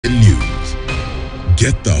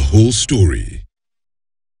get the whole story.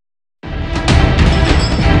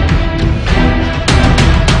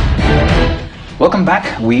 Welcome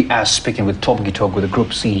back. We are speaking with Tom Gitogo, the Group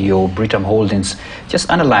CEO of Britam Holdings, just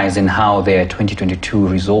analyzing how their 2022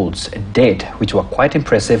 results did, which were quite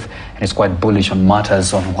impressive, and is quite bullish on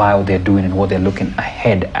matters on how they're doing and what they're looking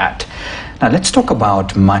ahead at. Now, let's talk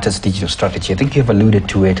about Matters digital strategy. I think you've alluded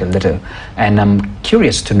to it a little, and I'm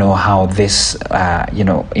curious to know how this,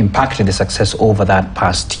 impacted the success over that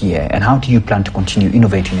past year, and how do you plan to continue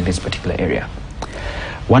innovating in this particular area?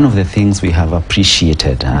 One of the things we have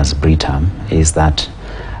appreciated as Britam is that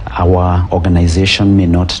our organization may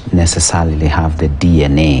not necessarily have the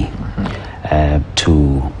DNA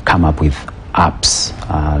to come up with apps,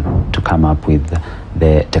 to come up with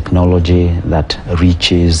the technology that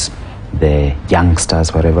reaches the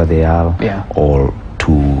youngsters wherever they are, or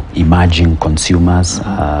to emerging consumers,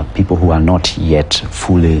 people who are not yet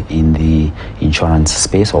fully in the insurance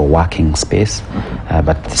space or working space,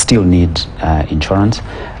 but still need insurance.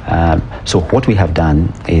 So what we have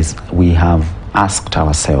done is we have asked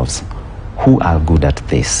ourselves, who are good at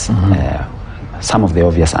this? Some of the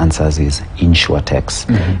obvious answers is insurtechs.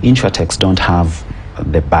 Insurtechs don't have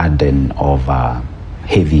the burden of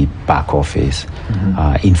heavy back office,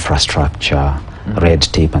 infrastructure, red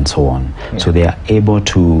tape and so on. So they are able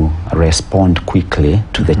to respond quickly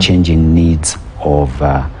to the changing needs of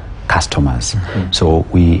customers. So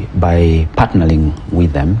by partnering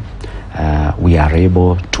with them, we are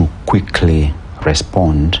able to quickly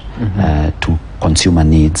respond to consumer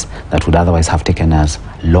needs that would otherwise have taken us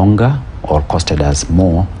longer or costed us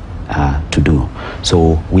more to do.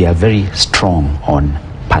 So we are very strong on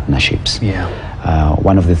partnerships.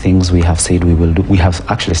 One of the things we have said we will do, we have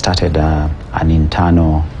actually started an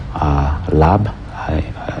internal lab,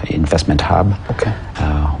 investment hub.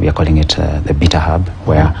 We are calling it the Beta Hub,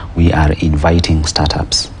 where we are inviting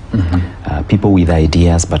startups, people with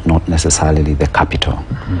ideas but not necessarily the capital.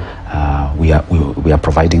 We are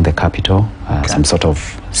providing the capital, some sort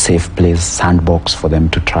of safe place, sandbox for them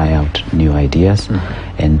to try out new ideas,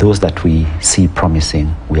 and those that we see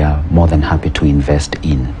promising, we are more than happy to invest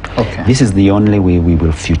in. This is the only way we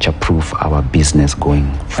will future-proof our business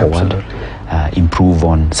going forward. Improve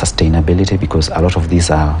on sustainability, because a lot of these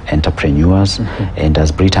are entrepreneurs, and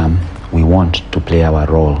as Britam, we want to play our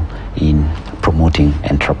role in promoting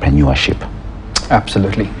entrepreneurship.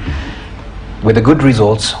 Absolutely. With the good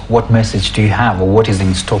results, what message do you have, or what is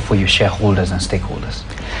in store for your shareholders and stakeholders?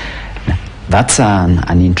 That's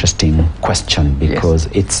an interesting question, because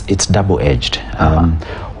it's double-edged.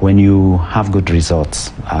 When you have good results,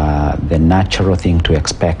 the natural thing to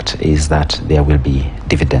expect is that there will be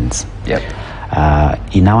dividends.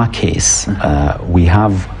 In our case, we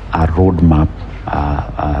have a roadmap,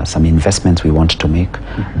 some investments we want to make,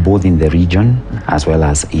 both in the region as well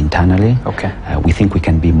as internally. We think we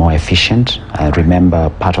can be more efficient. Remember,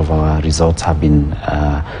 part of our results have been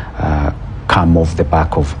come off the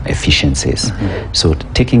back of efficiencies. So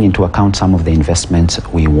taking into account some of the investments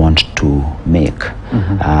we want to make,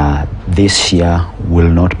 this year will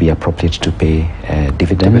not be appropriate to pay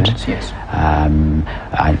dividend.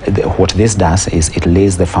 What this does is it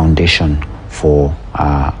lays the foundation for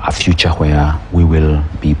a future where we will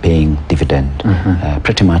be paying dividend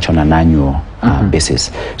pretty much on an annual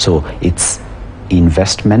basis. So it's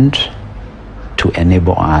investment to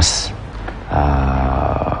enable us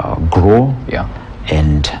grow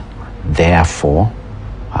and therefore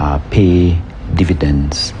pay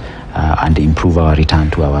dividends and improve our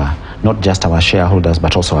return to our, not just our shareholders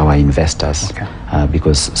but also our investors,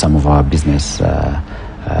 because some of our business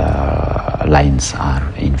lines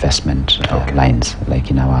are investment lines,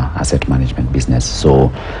 like in our asset management business.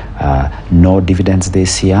 So no dividends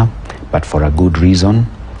this year, but for a good reason.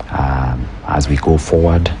 As we go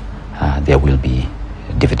forward, there will be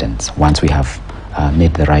dividends once we have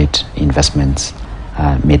made the right investments,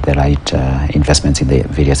 investments in the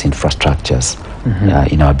various infrastructures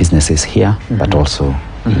in our businesses here, but also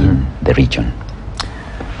in the region.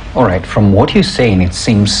 All right, from what you're saying, it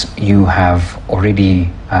seems you have already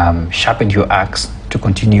sharpened your axe to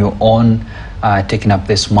continue on taking up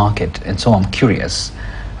this market. And so I'm curious,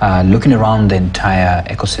 looking around the entire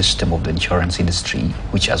ecosystem of the insurance industry,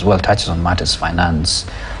 which as well touches on matters finance,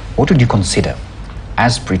 what would you consider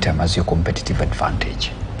as Britam as your competitive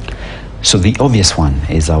advantage? So the obvious one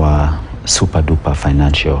is our super duper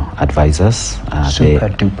financial advisors. Super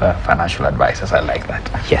duper financial advisors, I like that.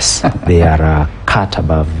 Yes, they are a cut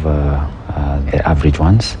above the average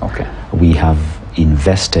ones. We have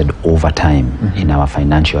invested over time in our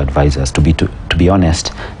financial advisors. To be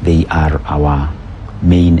honest, they are our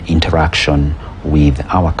main interaction with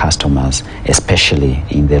our customers, especially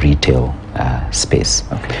in the retail space.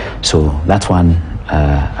 Okay. So that's one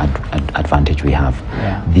advantage we have.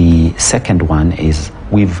 Yeah. The second one is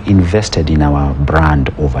we've invested in our brand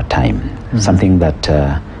over time, something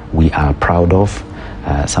that we are proud of,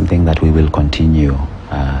 something that we will continue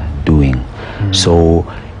doing. So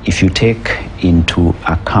if you take into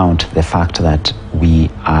account the fact that we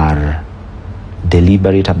are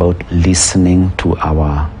deliberate about listening to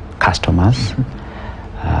our customers,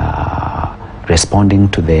 responding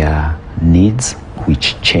to their needs,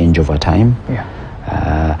 which change over time,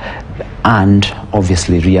 and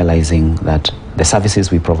obviously realizing that the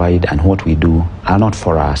services we provide and what we do are not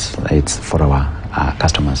for us, it's for our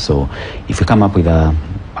customers. So if we come up with a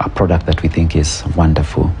product that we think is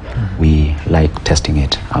wonderful, we like testing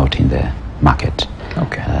it out in the market.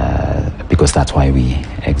 Okay. Because that's why we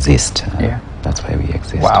exist. That's why we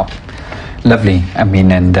exist. Wow. Lovely. I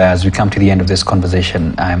mean, and as we come to the end of this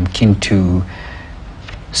conversation, I'm keen to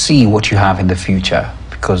see what you have in the future,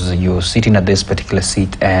 because you're sitting at this particular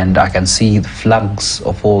seat and I can see the flags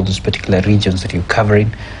of all those particular regions that you're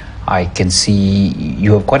covering. I can see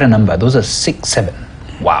you have quite a number. Those are 6, 7.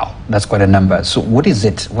 Wow, that's quite a number. So what is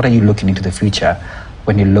it? What are you looking into the future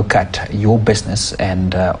when you look at your business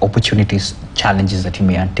and opportunities, challenges that you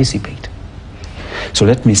may anticipate? So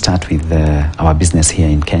let me start with our business here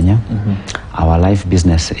in Kenya. Our life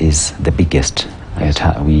business is the biggest.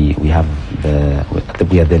 We are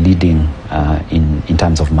the leading in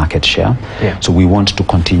terms of market share. So we want to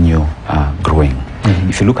continue growing.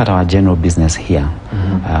 If you look at our general business here,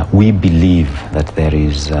 we believe that there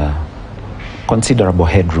is considerable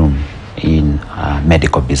headroom in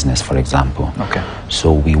medical business, for example. Okay.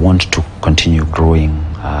 So we want to continue growing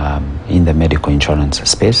in the medical insurance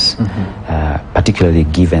space, particularly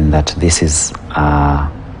given that this is a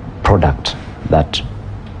product that,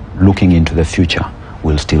 looking into the future,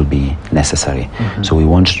 will still be necessary. So we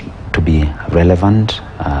want to be relevant,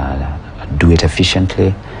 do it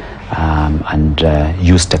efficiently, and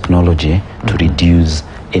use technology to reduce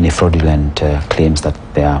any fraudulent claims that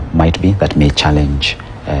there might be that may challenge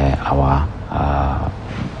our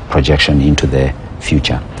projection into the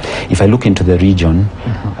future. If I look into the region,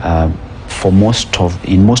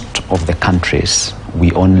 in most of the countries,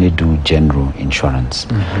 we only do general insurance.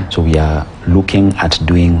 So we are looking at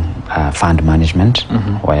doing fund management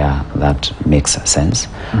where that makes sense.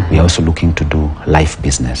 We are also looking to do life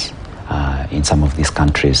business in some of these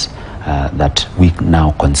countries that we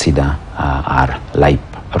now consider are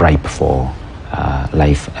ripe for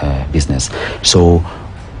life business. So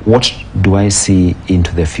what do I see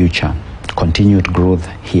into the future? Continued growth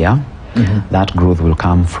here. That growth will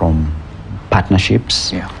come from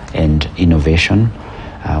partnerships and innovation.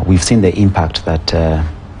 We've seen the impact that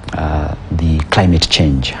the climate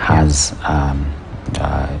change has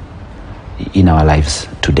in our lives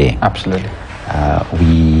today. Absolutely.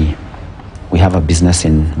 We have a business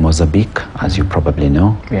in Mozambique, as you probably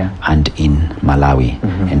know, and in Malawi.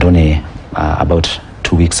 And only about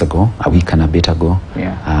 2 weeks ago, a week and a bit ago,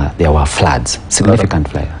 there were floods, significant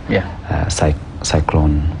floods,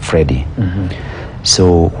 Cyclone Freddy.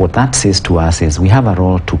 So what that says to us is we have a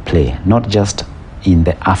role to play, not just in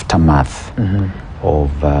the aftermath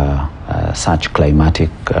of such climatic,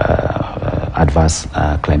 adverse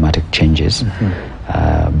climatic changes,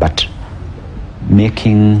 but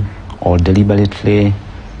making or deliberately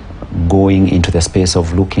going into the space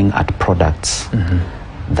of looking at products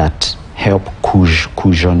that help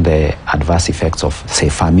cushion the adverse effects of, say,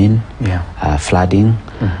 famine, flooding,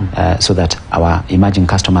 so that our emerging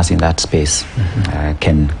customers in that space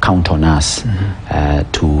can count on us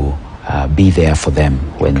to be there for them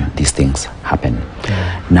when these things happen.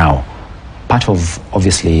 Now, part of,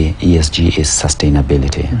 obviously, ESG is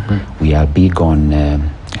sustainability. We are big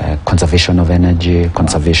on conservation of energy,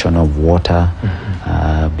 conservation of water,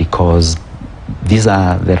 because these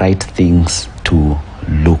are the right things to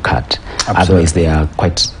look at. Otherwise, they are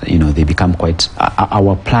quite, they become quite,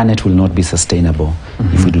 our planet will not be sustainable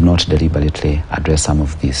if we do not deliberately address some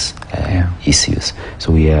of these issues.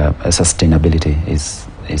 So sustainability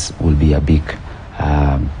will be a big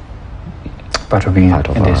part of being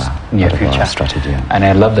in this near future strategy. And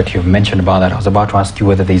I love that you've mentioned about that. I was about to ask you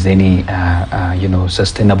whether there's any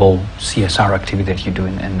sustainable CSR activity that you're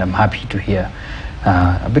doing, and I'm happy to hear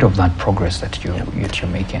a bit of that progress that you're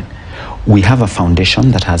making. We have a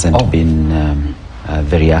foundation that hasn't been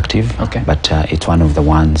very active, but it's one of the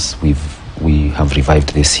ones we have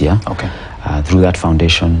revived this year. Through that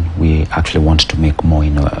foundation, we actually want to make more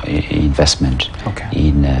investment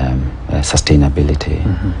in sustainability,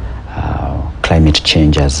 climate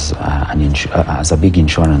change as a big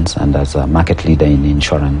insurance and as a market leader in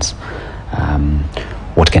insurance,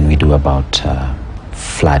 what can we do about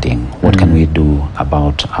flooding? What can we do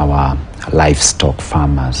about our livestock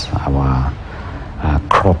farmers, our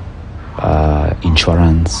crop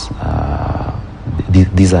insurance?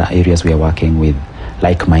 These are areas we are working with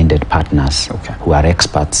like-minded partners who are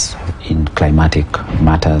experts in climatic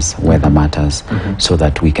matters, weather matters, so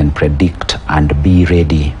that we can predict and be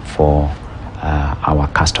ready for our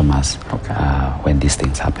customers when these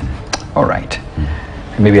things happen. All right.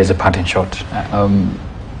 Maybe as a parting shot,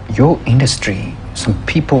 your industry, some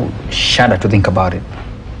people shudder to think about it.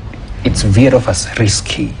 It's viewed of as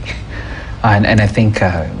risky. And I think,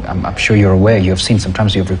 I'm sure you're aware, you have seen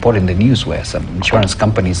sometimes you've reported in the news where some insurance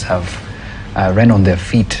companies have ran on their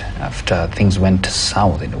feet after things went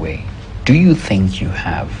south in a way. Do you think you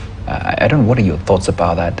have, I don't know, what are your thoughts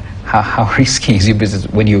about that? How risky is your business?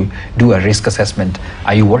 When you do a risk assessment,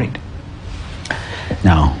 are you worried?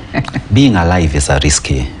 Now, being alive is a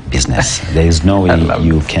risky business. There is no way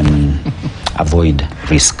you can avoid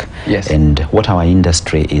risk. Yes. And what our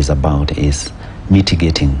industry is about is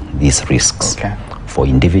mitigating these risks for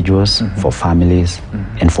individuals, for families,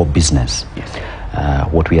 and for business. Yes.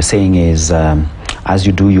 What we are saying is, as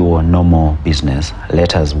you do your normal business,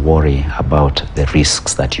 let us worry about the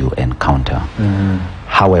risks that you encounter.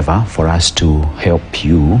 However, for us to help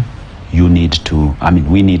you, we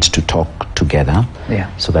need to talk together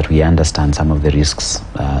so that we understand some of the risks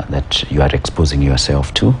that you are exposing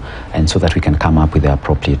yourself to, and so that we can come up with the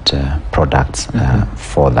appropriate products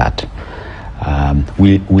for that.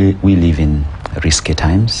 We live in risky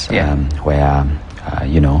times where,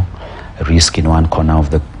 risk in one corner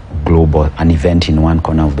of the globe, or an event in one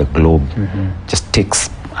corner of the globe, just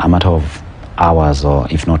takes a matter of hours or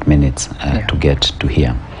if not minutes to get to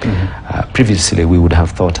here. Previously, we would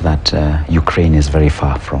have thought that Ukraine is very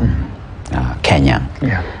far from Kenya,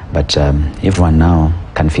 but everyone now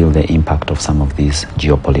can feel the impact of some of these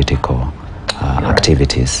geopolitical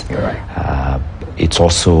activities. It's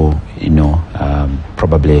also,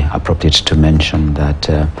 probably appropriate to mention that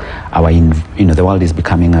the world is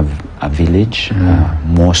becoming a village,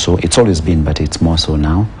 more so. It's always been, but it's more so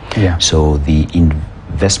now. So the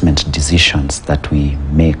investment decisions that we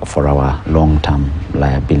make for our long-term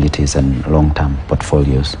liabilities and long-term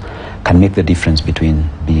portfolios can make the difference between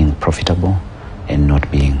being profitable and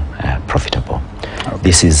not being profitable.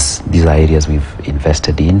 These are areas we've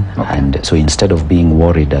invested in, and so instead of being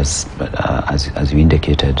worried, as you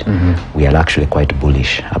indicated, we are actually quite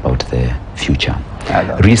bullish about the future.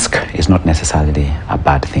 Risk is not necessarily a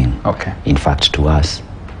bad thing. In fact, to us,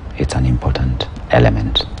 it's an important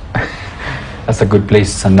element. That's a good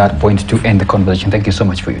place on that point to end the conversation. Thank you so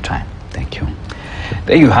much for your time. Thank you.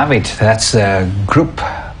 There you have it. That's Group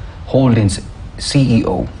Holdings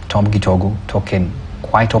CEO Tom Gitogo talking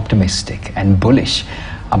quite optimistic and bullish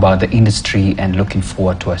about the industry and looking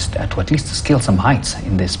forward to at least scale some heights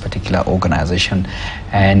in this particular organization.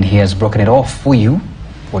 And he has broken it off for you.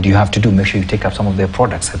 What do you have to do? Make sure you take up some of their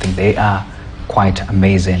products. I think they are quite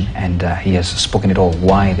amazing, and he has spoken it all,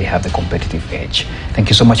 why they have the competitive edge. Thank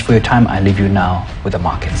you so much for your time. I leave you now with the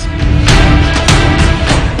markets.